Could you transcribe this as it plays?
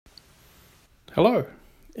Hello,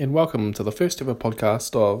 and welcome to the first ever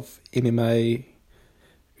podcast of MMA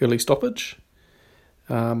Early Stoppage.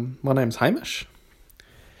 My name's Hamish,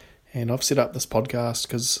 and I've set up this podcast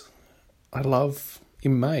because I love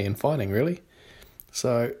MMA and fighting, really.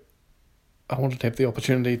 So I wanted to have the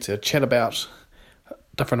opportunity to chat about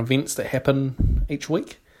different events that happen each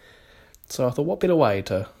week. So I thought, what better way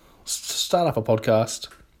to start up a podcast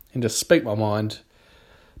and just speak my mind,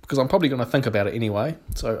 because I'm probably going to think about it anyway,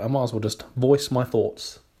 so I might as well just voice my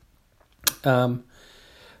thoughts. So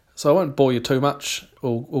I won't bore you too much.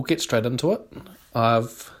 We'll get straight into it.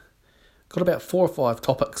 I've got about 4 or 5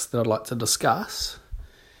 topics that I'd like to discuss,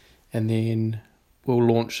 and then we'll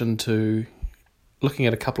launch into looking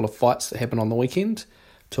at a couple of fights that happen on the weekend,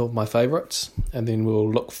 2 of my favourites, and then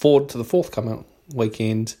we'll look forward to the forthcoming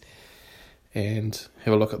weekend and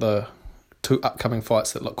have a look at the 2 upcoming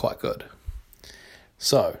fights that look quite good.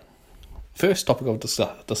 So, first topic of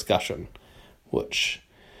discussion, which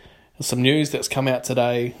is some news that's come out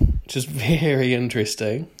today, which is very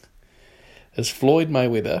interesting, is Floyd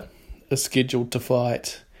Mayweather is scheduled to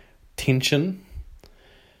fight Tenshin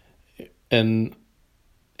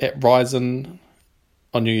at Rizin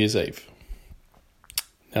on New Year's Eve.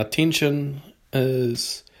 Now, Tenshin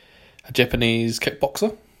is a Japanese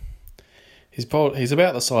kickboxer. He's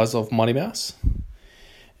about the size of Mighty Mouse,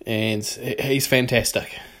 and he's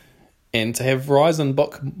fantastic. And to have Rizin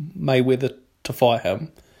book Mayweather to fight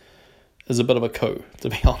him is a bit of a coup, to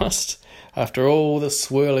be honest. After all this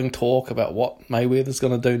swirling talk about what Mayweather's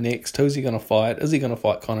going to do next, who's he going to fight? Is he going to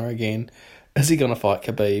fight Conor again? Is he going to fight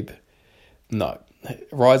Khabib? No.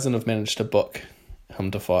 Rizin have managed to book him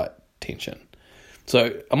to fight Tenshin.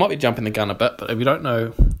 So I might be jumping the gun a bit, but if you don't know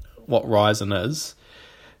what Rizin is,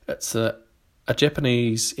 it's a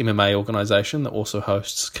Japanese MMA organisation that also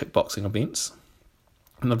hosts kickboxing events.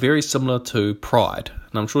 And they're very similar to Pride.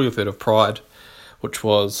 And I'm sure you've heard of Pride, which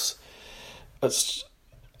was it's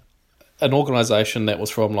an organisation that was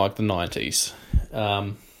from like the 90s.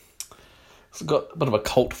 It's got a bit of a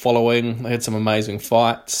cult following. They had some amazing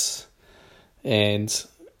fights, and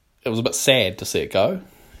it was a bit sad to see it go.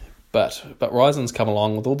 But Rizin's come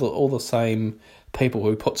along with all the same people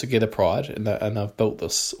who put together Pride, and they've built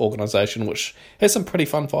this organisation which has some pretty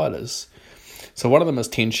fun fighters. So one of them is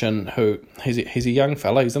Tenshin, who he's a young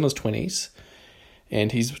fella. He's in his 20s,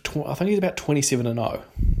 and I think he's about 27-0.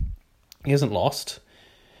 He hasn't lost,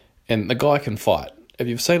 and the guy can fight. If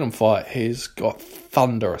you've seen him fight, he's got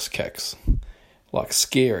thunderous kicks, like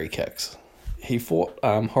scary kicks. He fought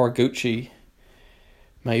Horiguchi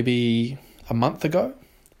maybe a month ago,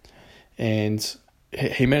 and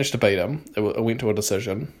he managed to beat him. It went to a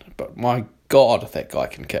decision, but my God, if that guy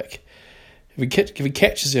can kick. If he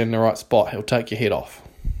catches you in the right spot, he'll take your head off.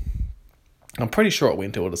 I'm pretty sure it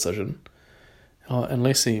went to a decision,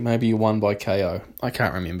 unless maybe he won by KO. I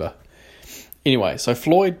can't remember. Anyway, so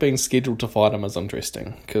Floyd being scheduled to fight him is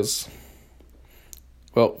interesting, because,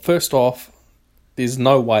 well, first off, there's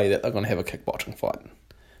no way that they're going to have a kickboxing fight.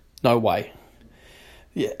 No way.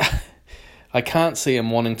 Yeah, I can't see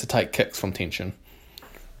him wanting to take kicks from Tenshin.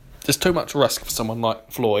 There's too much risk for someone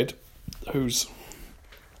like Floyd, who's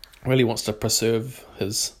really wants to preserve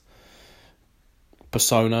his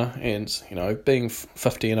persona, and being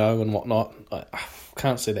 50-0 and whatnot. I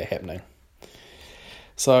can't see that happening.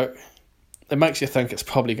 So it makes you think it's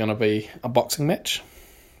probably going to be a boxing match,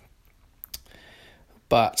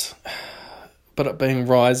 but it being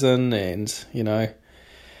Rizin, and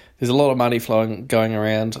there's a lot of money going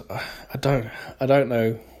around. I don't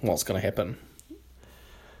know what's going to happen.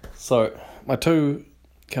 So my 2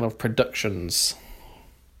 kind of predictions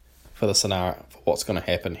for the scenario, for what's going to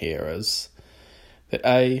happen here, is that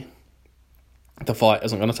the fight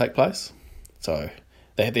isn't going to take place. So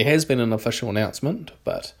there has been an official announcement,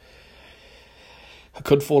 but it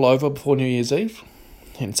could fall over before New Year's Eve,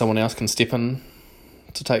 and someone else can step in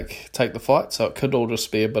to take the fight. So it could all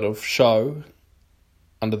just be a bit of show,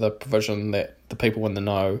 under the provision that the people in the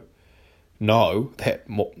know that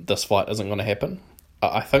this fight isn't going to happen.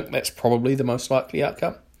 I think that's probably the most likely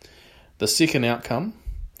outcome. The second outcome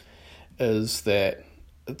is that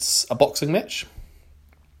it's a boxing match,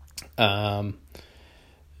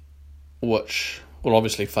 which will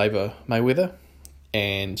obviously favour Mayweather,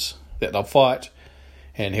 and that they'll fight,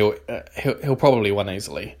 and he'll probably win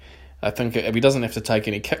easily. I think if he doesn't have to take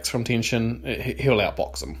any kicks from Tenshin, he'll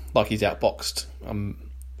outbox him, like he's outboxed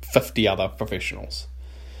 50 other professionals.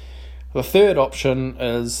 The third option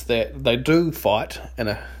is that they do fight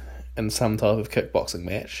in some type of kickboxing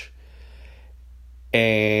match,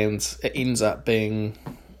 and it ends up being,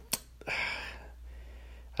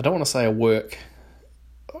 I don't want to say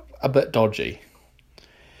a bit dodgy.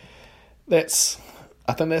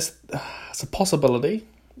 I think it's a possibility,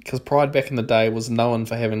 because Pride back in the day was known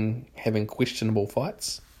for having questionable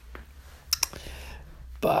fights.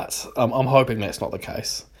 But I'm hoping that's not the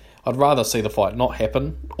case. I'd rather see the fight not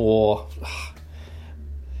happen, or,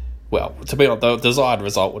 well, to be honest, the desired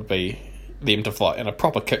result would be them to fight in a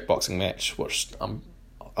proper kickboxing match, which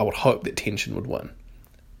I would hope that Tension would win.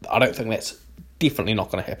 I don't think that's definitely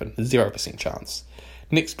not going to happen. 0% chance.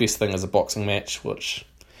 Next best thing is a boxing match, which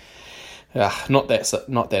not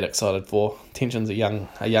that excited for. Tension's a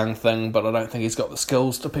young thing, but I don't think he's got the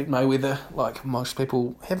skills to beat Mayweather like most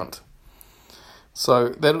people haven't. So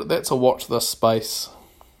that's a watch this space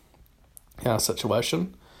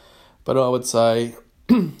situation. But I would say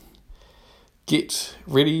get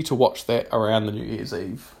ready to watch that around the New Year's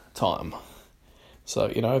Eve time. So,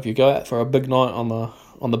 if you go out for a big night on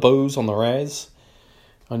the booze, on the Raz,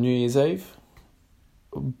 on New Year's Eve,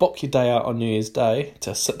 book your day out on New Year's Day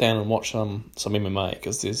to sit down and watch some MMA,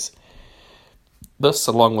 because there's this,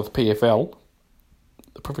 along with PFL,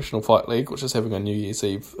 the Professional Fight League, which is having a New Year's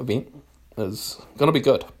Eve event, is going to be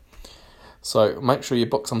good. So make sure you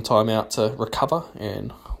book some time out to recover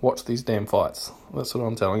and watch these damn fights. That's what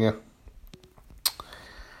I'm telling you.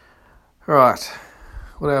 Right,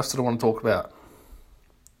 what else did I want to talk about?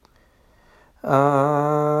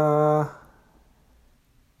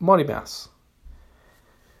 Mighty Mouse.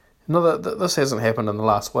 This hasn't happened in the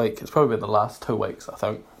last week. It's probably been the last 2 weeks, I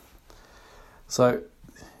think. So,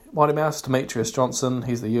 Mighty Mouse, Demetrius Johnson,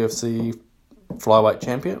 he's the UFC flyweight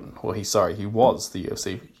champion. Well, he was the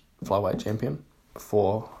UFC flyweight champion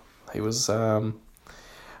before he was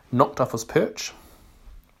knocked off his perch.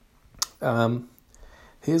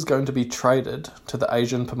 He is going to be traded to the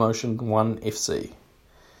Asian promotion ONE FC.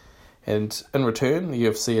 And in return, the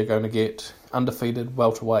UFC are going to get undefeated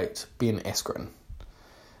welterweight Ben Askren.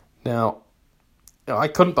 Now, I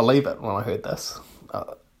couldn't believe it when I heard this.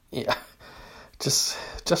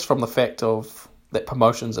 Just from the fact of that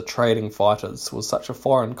promotions are trading fighters was such a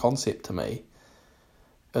foreign concept to me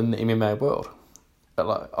in the MMA world.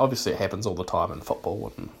 Obviously, it happens all the time in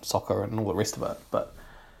football and soccer and all the rest of it. But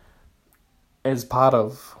as part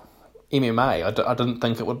of MMA, I didn't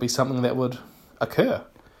think it would be something that would occur.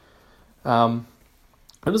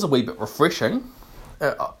 It is a wee bit refreshing.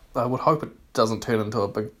 I would hope it doesn't turn into a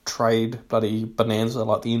big trade bloody bonanza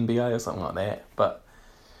like the NBA or something like that, but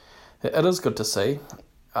it is good to see.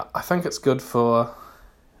 I think it's good for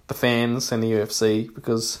the fans and the UFC,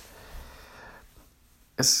 because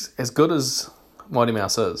as good as Mighty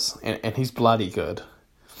Mouse is, and he's bloody good,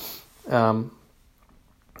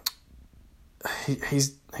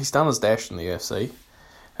 he's done his dash in the UFC.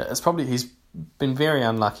 He's been very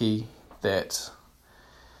unlucky that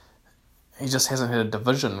he just hasn't had a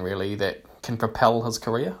division really that can propel his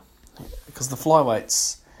career, because the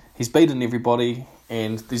flyweights, he's beaten everybody,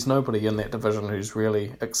 and there's nobody in that division who's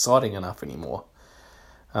really exciting enough anymore.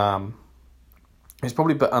 He's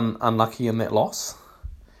probably a bit unlucky in that loss.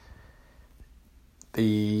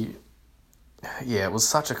 It was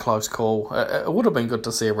such a close call. It would have been good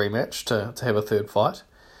to see a rematch to have a third fight,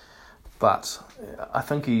 but I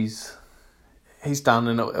think he's done,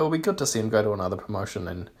 and it'll be good to see him go to another promotion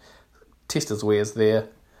and test his wares there.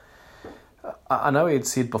 I know he had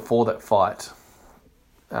said before that fight,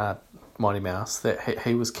 Mighty Mouse, that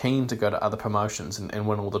he was keen to go to other promotions and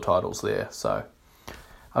win all the titles there. So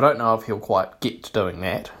I don't know if he'll quite get to doing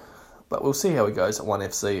that, but we'll see how he goes at ONE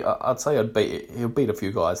FC. I'd say he'll beat a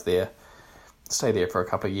few guys there, stay there for a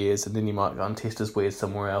couple of years, and then he might go and test his wares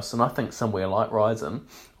somewhere else. And I think somewhere like Rizin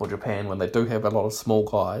or Japan, when they do have a lot of small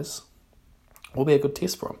guys, will be a good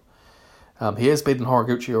test for him. He has beaten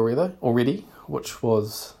Horiguchi already, which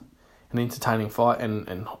was an entertaining fight,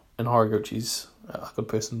 and Horiguchi's a good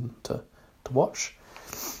person to watch.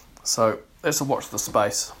 So that's a watch the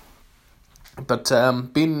space. But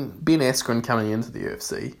Ben Askren coming into the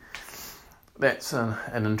UFC, that's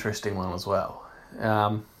an interesting one as well.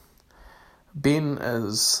 Ben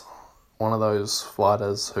is one of those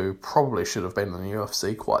fighters who probably should have been in the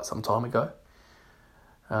UFC quite some time ago.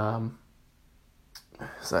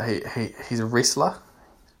 So he's a wrestler,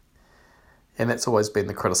 and that's always been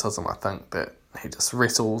the criticism, I think, that he just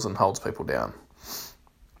wrestles and holds people down.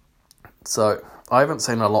 So I haven't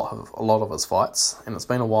seen a lot of his fights, and it's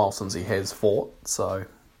been a while since he has fought, so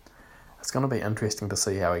it's going to be interesting to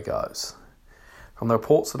see how he goes. From the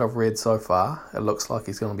reports that I've read so far, it looks like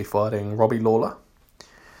he's going to be fighting Robbie Lawler.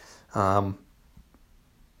 No,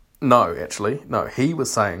 he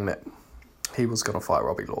was saying that he was going to fight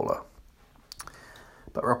Robbie Lawler.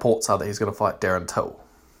 But reports are that he's going to fight Darren Till,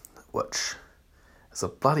 which is a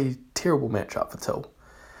bloody terrible matchup for Till.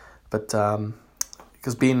 But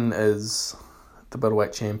because Ben is the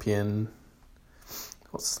middleweight champion.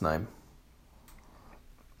 What's his name?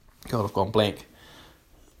 God, I've gone blank.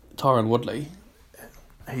 Tyron Woodley.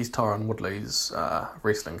 He's Tyron Woodley's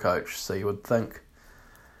wrestling coach, so you would think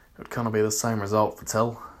it would kind of be the same result for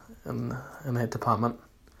Till in that department.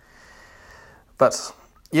 But,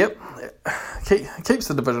 yep, keeps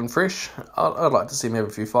the division fresh. I'd like to see him have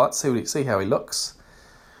a few fights, see how he looks,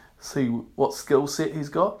 see what skill set he's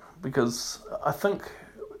got, because I think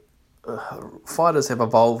fighters have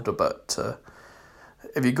evolved a bit.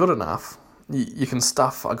 If you're good enough, you can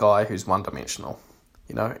stuff a guy who's one-dimensional,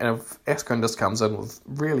 you know. And if Askren just comes in with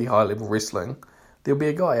really high-level wrestling, there'll be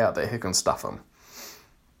a guy out there who can stuff him.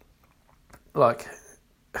 Like,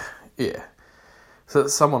 yeah. So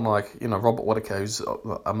someone like, you know, Robert Whittaker, who's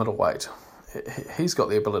a middleweight, he's got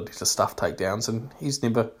the ability to stuff takedowns, and he's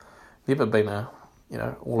never been a, you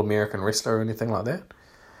know, all-American wrestler or anything like that.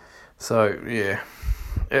 So, yeah,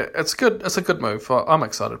 it's good. It's a good move. I'm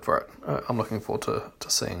excited for it. I'm looking forward to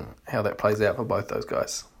seeing how that plays out for both those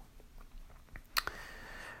guys.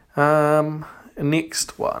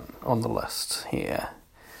 Next one on the list here,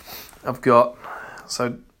 I've got,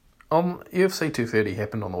 so UFC 230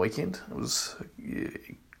 happened on the weekend. It was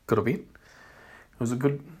a good event. It was a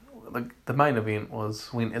good. The main event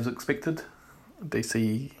went as expected.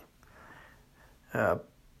 DC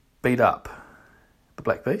beat up the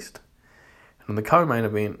Black Beast. And in the co-main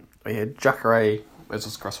event, we had Jacare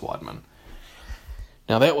versus Chris Weidman.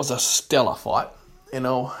 Now that was a stellar fight, and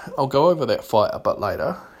I'll go over that fight a bit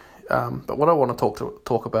later. But what I want to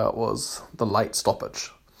talk about was the late stoppage.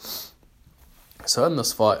 So in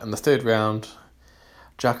this fight, in the third round,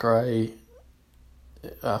 Jacare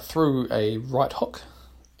threw a right hook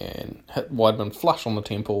and hit Weidman flush on the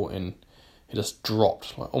temple, and he just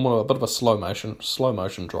dropped, like almost a bit of a slow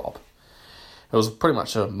motion drop. It was pretty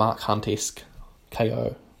much a Mark Hunt-esque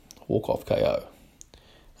KO, walk-off KO.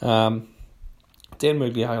 Dan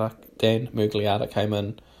Mugliata came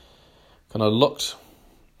in, kind of looked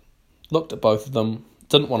at both of them,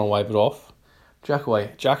 didn't want to wave it off.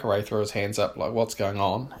 Jacare threw his hands up like, what's going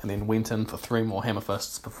on? And then went in for 3 more hammer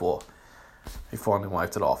fists before he finally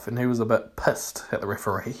waved it off. And he was a bit pissed at the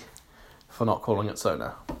referee for not calling it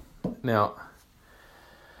sooner. Now,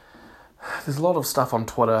 there's a lot of stuff on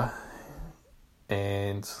Twitter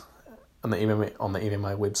and on the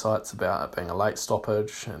MMA websites about it being a late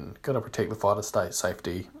stoppage and got to protect the fighter's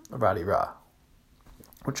safety, rah-de-rah.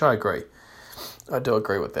 Which I agree. I do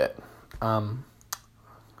agree with that.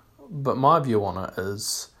 But my view on it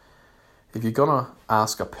is, if you're going to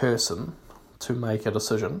ask a person to make a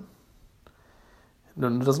decision,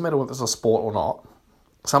 it doesn't matter whether it's a sport or not,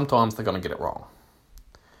 sometimes they're going to get it wrong.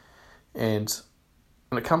 And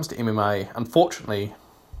when it comes to MMA, unfortunately,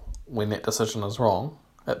 when that decision is wrong,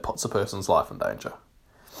 it puts a person's life in danger.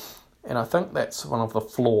 And I think that's one of the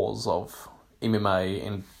flaws of MMA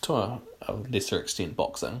and to a lesser extent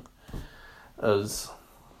boxing, is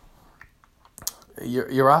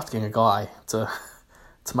you're asking a guy to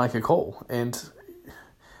make a call, and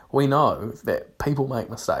we know that people make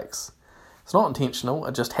mistakes. It's not intentional,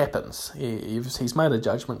 it just happens. He's made a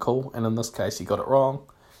judgment call, and in this case he got it wrong,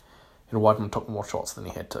 and Weidman took more shots than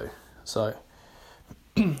he had to. So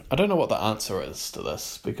I don't know what the answer is to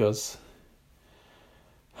this, because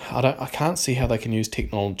I can't see how they can use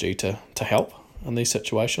technology to help in these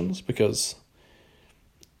situations, because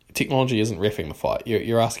technology isn't reffing the fight.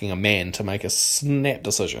 You're asking a man to make a snap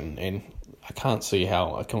decision, and I can't see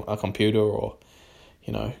how a computer or,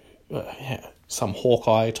 you know, some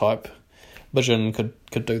Hawkeye type vision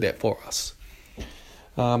could do that for us.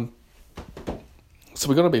 So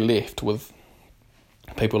we're going to be left with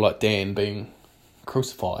people like Dan being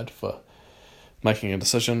crucified for making a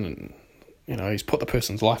decision, and, you know, he's put the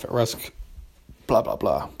person's life at risk, blah blah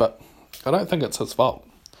blah. But I don't think it's his fault.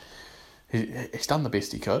 He's done the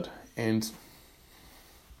best he could, and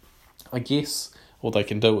I guess all they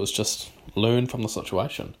can do is just learn from the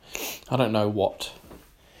situation. I don't know what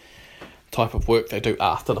type of work they do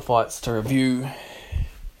after the fights to review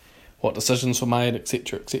what decisions were made,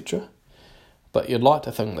 etc., etc. But you'd like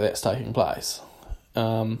to think that that's taking place.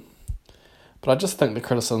 But I just think the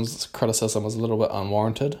criticism is a little bit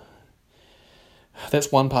unwarranted. That's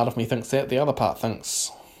one part of me thinks that. The other part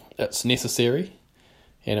thinks it's necessary,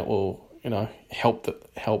 and it will, you know, help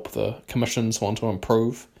the commissions want to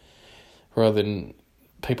improve, rather than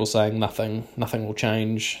people saying nothing will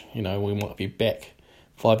change. You know, we might be back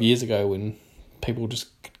 5 years ago when people just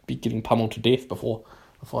be getting pummeled to death before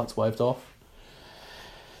the fight's waved off.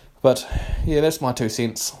 But yeah, that's my 2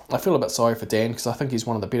 cents. I feel a bit sorry for Dan, because I think he's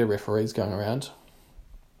one of the better referees going around.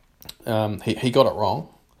 He got it wrong.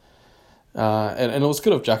 And it was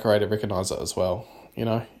good of Jacare to recognise it as well. You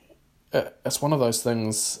know, it's one of those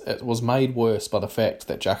things. It was made worse by the fact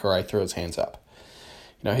that Jacare threw his hands up.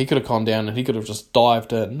 You know, he could have gone down and he could have just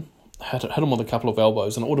dived in, hit him with a couple of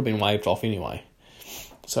elbows, and it would have been waved off anyway.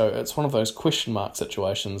 So it's one of those question mark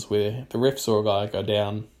situations where the ref saw a guy go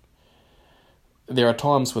down. There are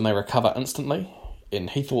times when they recover instantly, and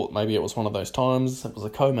he thought maybe it was one of those times. It was a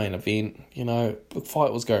co-main event, you know, the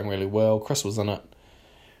fight was going really well, Chris was in it,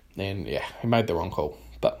 and yeah, he made the wrong call.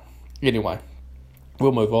 But anyway,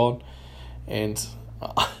 we'll move on, and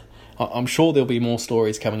I'm sure there'll be more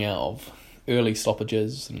stories coming out of early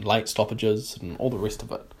stoppages and late stoppages and all the rest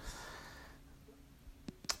of it.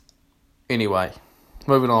 Anyway,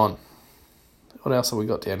 moving on. What else have we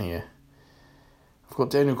got down here? I've got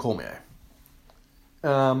Daniel Cormier.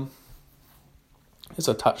 As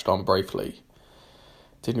I touched on briefly,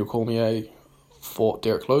 Daniel Cormier fought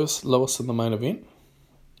Derek Lewis in the main event,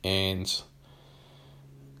 and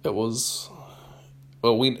it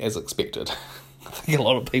went as expected. I think a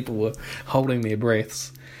lot of people were holding their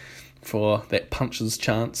breaths for that puncher's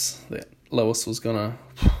chance that Lewis was gonna,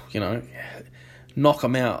 knock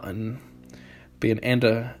him out and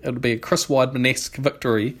it would be a Chris Weidman-esque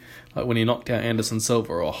victory, like when he knocked out Anderson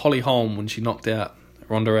Silva, or Holly Holm when she knocked out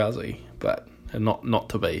Ronda Rousey, but not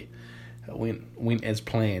to be. It went as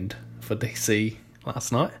planned for DC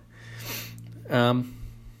last night.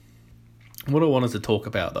 What I wanted to talk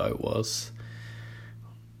about though was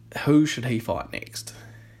who should he fight next.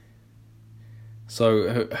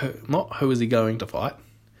 So not who is he going to fight,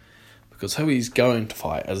 because who he's going to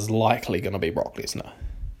fight is likely going to be Brock Lesnar.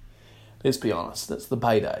 Let's be honest, that's the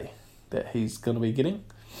payday that he's going to be getting.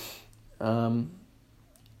 I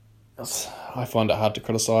find it hard to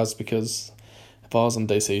criticise, because if I was in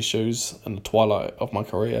DC's shoes in the twilight of my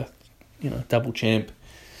career, double champ,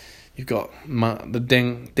 you've got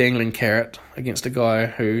the dangling carrot against a guy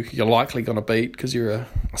who you're likely going to beat because you're a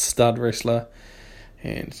stud wrestler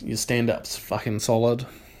and your stand-up's fucking solid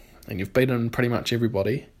and you've beaten pretty much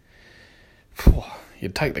everybody.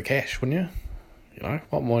 You'd take the cash, wouldn't you?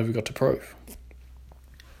 What more have you got to prove?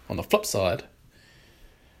 On the flip side,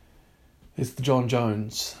 there's the John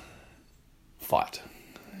Jones fight,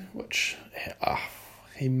 which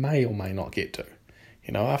he may or may not get to.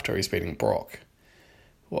 After he's beating Brock,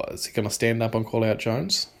 what, is he going to stand up and call out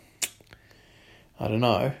Jones? I don't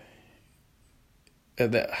know.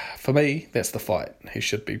 For me, that's the fight he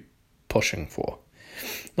should be pushing for.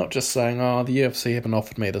 Not just saying, the UFC haven't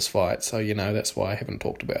offered me this fight, so that's why I haven't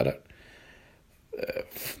talked about it.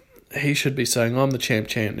 He should be saying, I'm the champ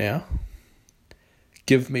now.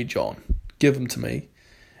 Give me John. Give him to me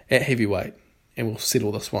at heavyweight, and we'll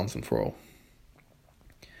settle this once and for all.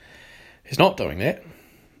 He's not doing that,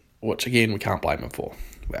 which again we can't blame him for.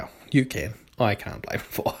 Well, you can. I can't blame him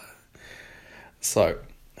for. So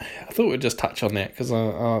I thought we'd just touch on that, because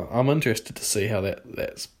I'm interested to see how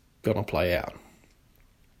that's going to play out.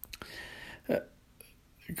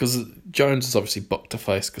 Because Jones is obviously booked to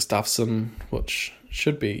face Gustafsson, which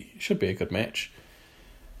should be a good match.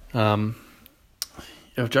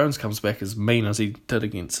 If Jones comes back as mean as he did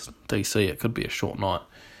against DC, it could be a short night.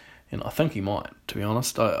 And I think he might, to be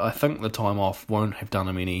honest. I think the time off won't have done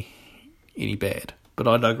him any bad. But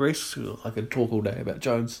I digress. I could talk all day about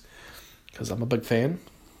Jones, because I'm a big fan.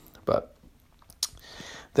 But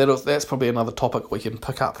that's probably another topic we can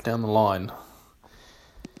pick up down the line.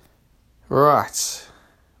 Right.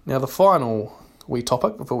 Now the final wee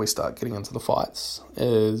topic before we start getting into the fights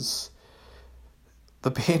is the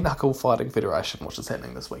Bare Knuckle Fighting Federation, which is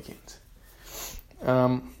happening this weekend.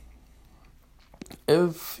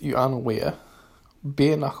 If you aren't aware,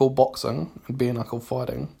 bare knuckle boxing and bare knuckle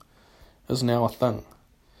fighting is now a thing.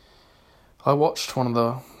 I watched one of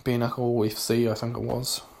the bare knuckle UFC, I think it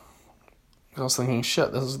was. I was thinking,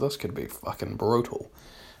 shit, this could be fucking brutal.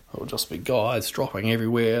 It'll just be guys dropping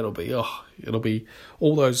everywhere. It'll be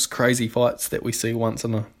all those crazy fights that we see once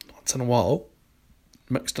in a while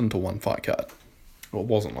mixed into one fight card. Well, it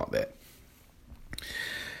wasn't like that.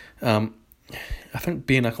 I think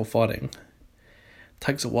bare knuckle fighting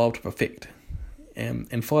takes a while to perfect,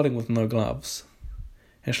 and fighting with no gloves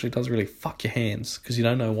actually does really fuck your hands, because you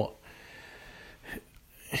don't know what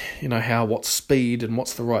speed and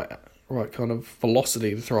what's the right kind of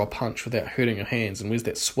velocity to throw a punch without hurting your hands, and where's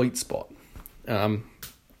that sweet spot. I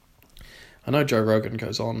know Joe Rogan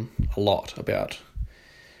goes on a lot about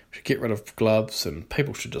we should get rid of gloves and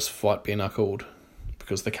people should just fight bare knuckled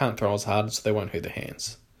because they can't throw as hard, so they won't hurt their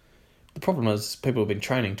hands. The problem is people have been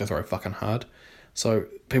training to throw fucking hard, so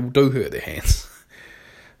people do hurt their hands.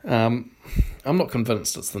 I'm not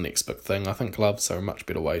convinced it's the next big thing. I think gloves are a much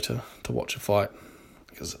better way to watch a fight,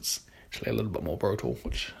 because it's actually a little bit more brutal,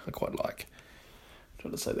 which I quite like. I'm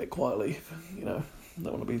trying to say that quietly, you know, I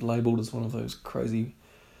don't want to be labelled as one of those crazy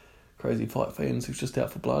fight fans who's just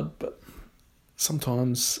out for blood, but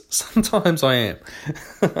sometimes I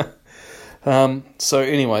am. So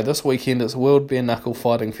anyway, this weekend it's World Bare Knuckle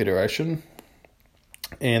Fighting Federation,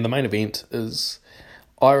 and the main event is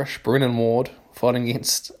Irish Brennan Ward fighting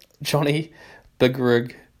against Johnny Big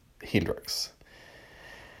Rig Hendricks.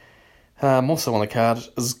 Also on the card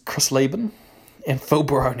is Chris Lieben and Phil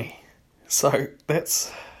Baroni. So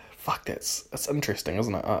that's interesting,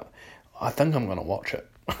 isn't it? I think I'm going to watch it.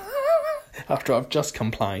 After I've just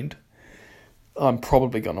complained, I'm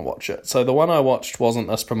probably going to watch it. So the one I watched wasn't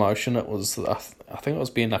this promotion. It was, I think it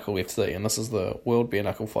was Bare Knuckle FC, and this is the World Bare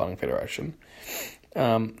Knuckle Fighting Federation.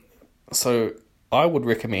 So I would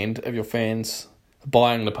recommend, if you're fans,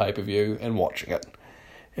 buying the pay-per-view and watching it.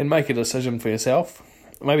 And make a decision for yourself.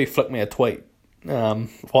 Maybe flick me a tweet while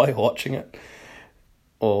you're watching it.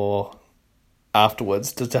 Or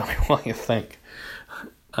afterwards to tell me what you think.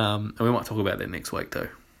 And we might talk about that next week too.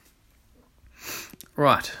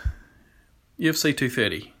 Right. UFC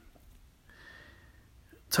 230.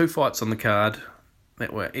 2 fights on the card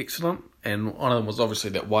that were excellent, and one of them was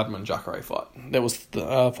obviously that Weidman-Jacare fight. That was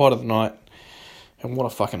the fight of the night, and what a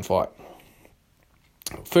fucking fight.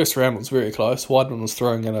 First round was very close. Weidman was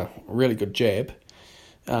throwing in a really good jab.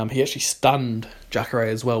 He actually stunned Jacare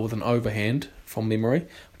as well with an overhand from memory.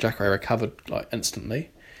 Jacare recovered instantly.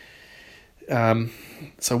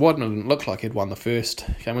 So Weidman didn't look like he'd won the first.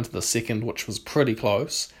 Came into the second, which was pretty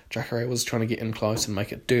close. Jacare was trying to get in close and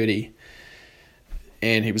make it dirty.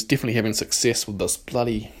 And he was definitely having success with this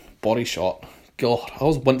bloody body shot. God, I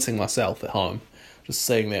was wincing myself at home just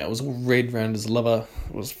seeing that. It was all red around his liver.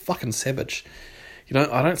 It was fucking savage. You know,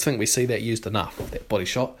 I don't think we see that used enough, that body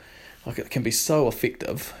shot. Like, it can be so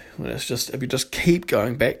effective. It's just, if you just keep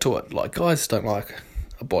going back to it, like, guys don't like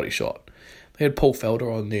a body shot. They had Paul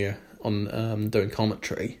Felder on there, doing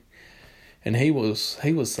commentary, and he was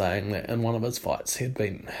saying that in one of his fights he'd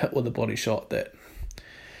been hit with a body shot that,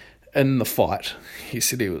 in the fight, he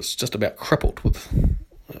said he was just about crippled with,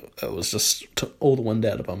 it was just took all the wind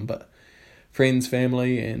out of him, but friends,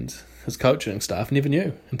 family, and his coaching staff never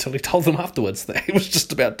knew until he told them afterwards that he was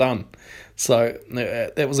just about done. So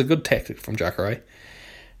that was a good tactic from Jacare.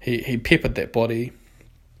 He peppered that body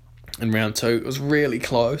in round 2. It was really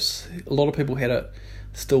close. A lot of people had it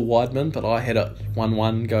still Weidman, but I had it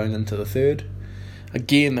 1-1 going into the third.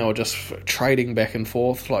 Again, they were just trading back and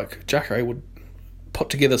forth. Like, Jacare would put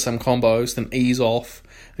together some combos, then ease off,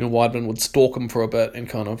 and Weidman would stalk him for a bit and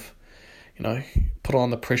kind of, you know, put on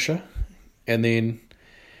the pressure. And then,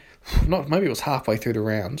 maybe it was halfway through the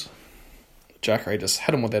round, Jacare just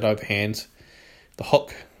hit him with that overhand, the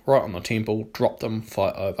hook right on the temple, dropped him,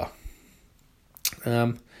 fight over.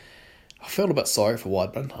 I felt a bit sorry for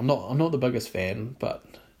Weidman. I'm not the biggest fan, but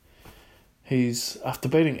he's, after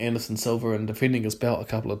beating Anderson Silva and defending his belt a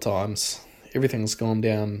couple of times, everything's gone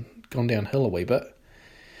downhill a wee bit.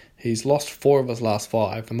 He's lost 4 of his last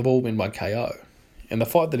 5, and they've all been by KO. And the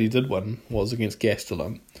fight that he did win was against Gastelum,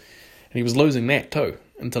 and he was losing that too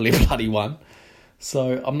until he bloody won.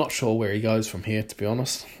 So I'm not sure where he goes from here, to be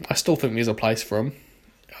honest. I still think there's a place for him.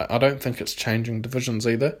 I don't think it's changing divisions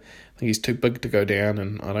either. I think he's too big to go down,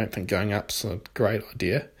 and I don't think going up's a great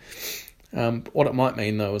idea. What it might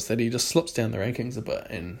mean, though, is that he just slips down the rankings a bit,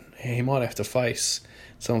 and he might have to face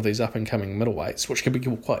some of these up-and-coming middleweights, which could be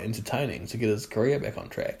quite entertaining to get his career back on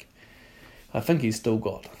track. I think he's still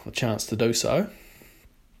got a chance to do so.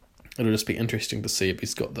 It'll just be interesting to see if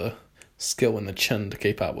he's got the skill and the chin to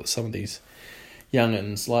keep up with some of these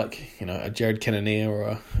young'uns, like, you know, a Jared Cannonier or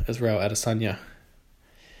a Israel Adesanya.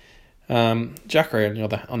 Jacare,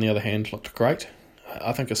 on the other hand, looked great.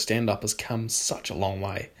 I think his stand-up has come such a long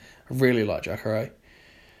way. I really like Jacare.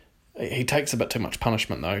 He takes a bit too much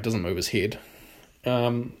punishment, though. He doesn't move his head.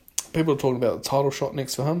 People are talking about the title shot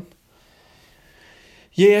next for him.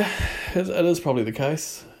 Yeah, it is probably the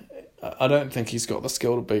case. I don't think he's got the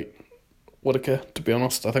skill to beat Whittaker, to be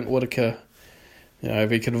honest. I think Whittaker, you know,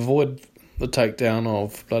 if he could avoid the takedown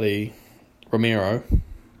of bloody Romero,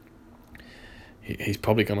 he's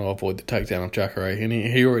probably going to avoid the takedown of Jacare, and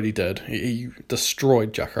he already did. He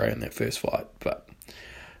destroyed Jacare in that first fight, but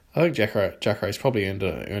I think Jacare's probably earned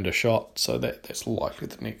a shot, so that's likely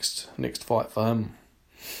the next fight for him.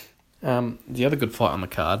 The other good fight on the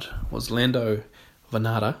card was Lando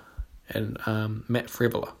Vannata and Matt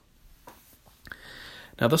Frevola.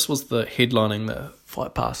 Now, this was the headlining the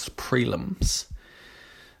Fight Pass prelims,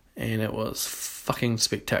 and it was fucking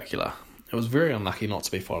spectacular. It was very unlucky not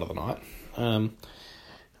to be fight of the night.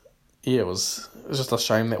 yeah, it was just a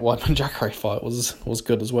shame that Weidman Jacare fight was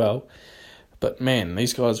good as well. But man,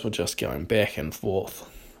 these guys were just going back and forth.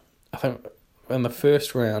 I think in the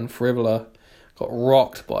first round, Frevola got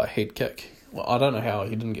rocked by a head kick. Well, I don't know how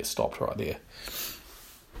he didn't get stopped right there.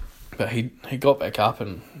 But he got back up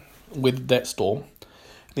and weathered that storm,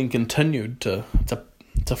 then continued to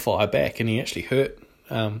fire back, and he actually hurt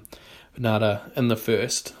Vannata in the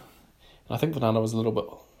first. And I think Vannata was a little bit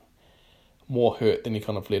more hurt than he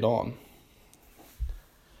kind of led on.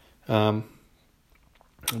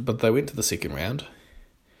 But they went to the second round,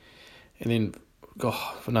 and then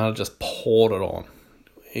Vannata just poured it on.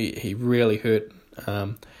 He really hurt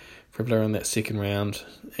Frevola in that second round,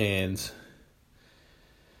 and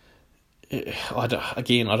I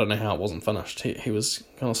don't know how it wasn't finished. He was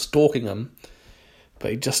kind of stalking him,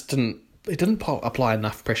 but he didn't apply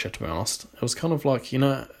enough pressure, to be honest. It was kind of like,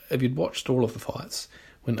 if you'd watched all of the fights,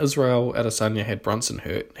 when Israel Adesanya had Brunson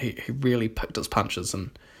hurt, he really picked his punches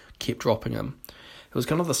and kept dropping him. It was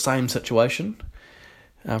kind of the same situation.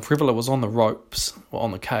 Frevola was on the ropes, or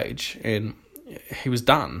on the cage, and he was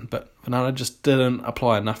done, but Vannata just didn't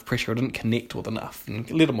apply enough pressure, didn't connect with enough, and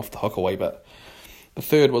let him off the hook a wee bit. The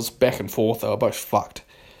third was back and forth, they were both fucked.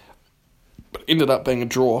 But it ended up being a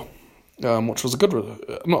draw, which was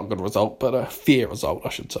not a good result, but a fair result, I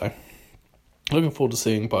should say. Looking forward to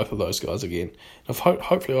seeing both of those guys again.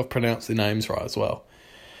 Hopefully I've pronounced their names right as well.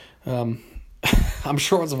 I'm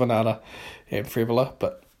sure it's Vannata and Frevola,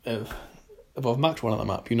 but if I've mucked one of them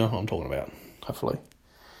up, you know who I'm talking about, hopefully.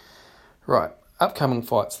 Right, upcoming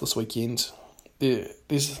fights this weekend.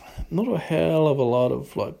 There's not a hell of a lot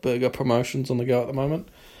of bigger promotions on the go at the moment.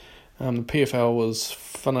 The PFL was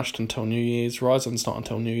finished until New Year's. Rising's not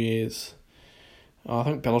until New Year's. I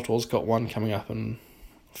think Bellator's got one coming up in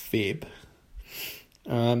Feb.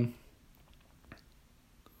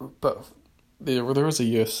 But there is a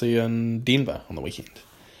UFC in Denver on the weekend.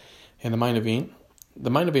 And the main event and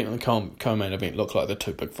the co-main event look like the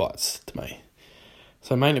two big fights to me.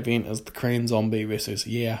 So main event is the Korean Zombie versus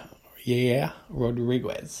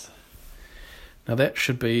Rodriguez. Now that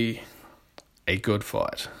should be a good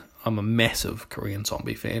fight. I'm a massive Korean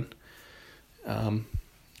Zombie fan. I'm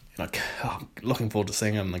looking forward to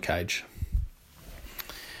seeing him in the cage.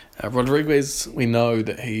 Rodriguez, we know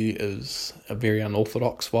that he is a very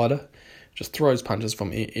unorthodox fighter. Just throws punches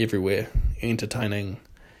from everywhere. Entertaining.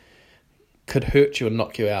 Could hurt you and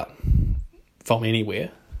knock you out from anywhere.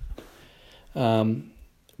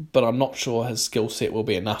 But I'm not sure his skill set will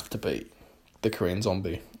be enough to beat the Korean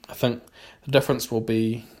Zombie. I think the difference will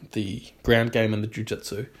be the ground game and the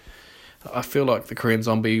jiu-jitsu. I feel like the Korean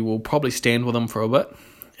Zombie will probably stand with him for a bit,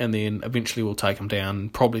 and then eventually will take him down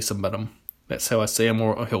and probably submit him. That's how I see him,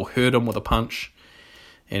 or he'll hurt him with a punch,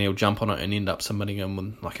 and he'll jump on it and end up submitting him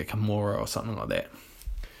with a Kimura or something like that.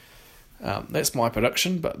 That's my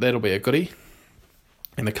prediction, but that'll be a goodie.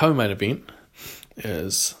 And the co-main event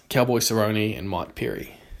is Cowboy Cerrone and Mike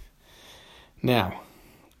Perry. Now,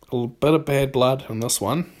 a bit of bad blood in this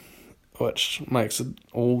one, which makes it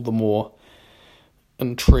all the more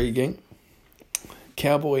intriguing.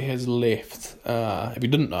 Cowboy has left, if you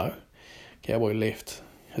didn't know, Cowboy left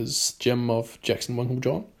his gym of Jackson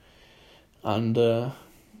Winklejohn, and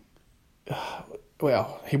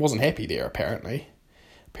he wasn't happy there apparently.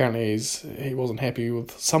 Apparently he wasn't happy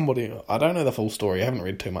with somebody. I don't know the full story, I haven't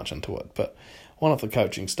read too much into it, but one of the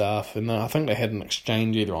coaching staff, and I think they had an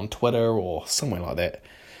exchange either on Twitter or somewhere like that,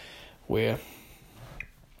 where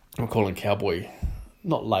I'm calling Cowboy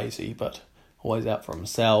not lazy, but always out for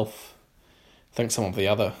himself. I think some of the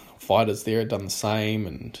other fighters there had done the same,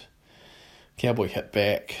 and Cowboy hit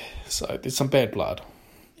back. So there's some bad blood.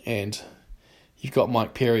 And you've got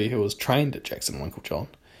Mike Perry, who was trained at Jackson Winklejohn.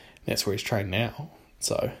 That's where he's trained now.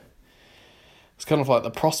 So it's kind of like the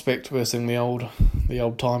prospect versus the old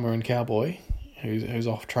timer and Cowboy, who's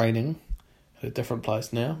off training at a different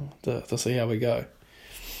place now to see how we go.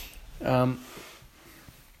 How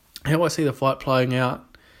I see the fight playing out,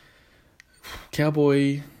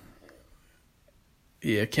 Cowboy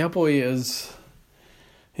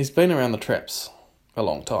he's been around the traps a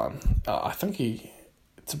long time. I think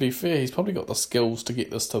to be fair, he's probably got the skills to get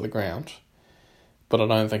this to the ground, but I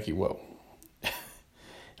don't think he will.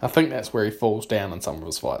 I think that's where he falls down in some of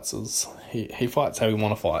his fights, is he fights how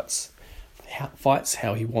he fights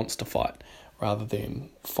how he wants to fight, rather than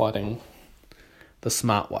fighting the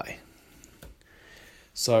smart way.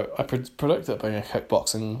 So I predict it being a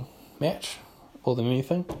kickboxing match more than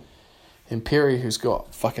anything. And Perry, who's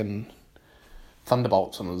got fucking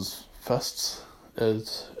thunderbolts in his fists,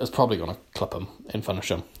 is probably going to clip him and finish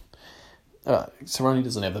him. Cerrone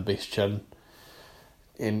doesn't have the best chin.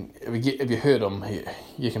 And if you hurt him,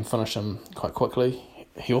 you can finish him quite quickly.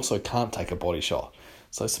 He also can't take a body shot.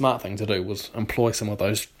 So smart thing to do was employ some of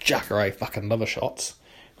those Jacare fucking liver shots.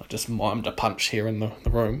 Not just mimed a punch here in the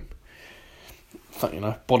room.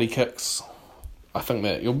 Body kicks. I think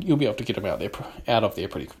that you'll be able to get him out of there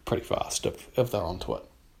pretty fast if they're onto it.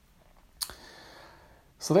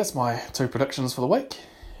 So that's my 2 predictions for the week.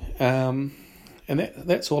 And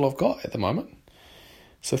that's all I've got at the moment.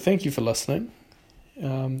 So thank you for listening.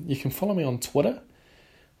 You can follow me on Twitter.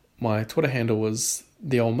 My Twitter handle is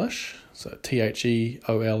TheOlmish, so TheOlmish,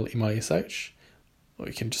 or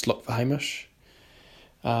you can just look for Hamish.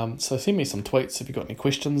 So send me some tweets if you've got any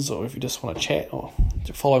questions, or if you just want to chat, or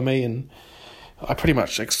to follow me. And I pretty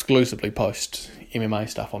much exclusively post MMA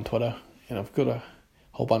stuff on Twitter, and I've got a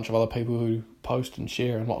whole bunch of other people who post and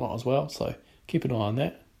share and whatnot as well, so keep an eye on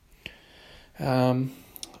that.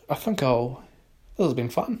 I think this has been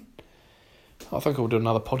fun. I think I'll do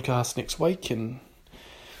another podcast next week and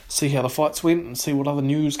see how the fights went and see what other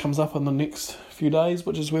news comes up in the next few days,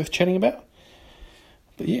 which is worth chatting about.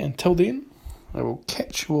 But yeah, until then, I will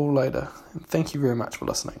catch you all later. And thank you very much for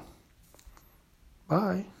listening.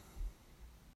 Bye.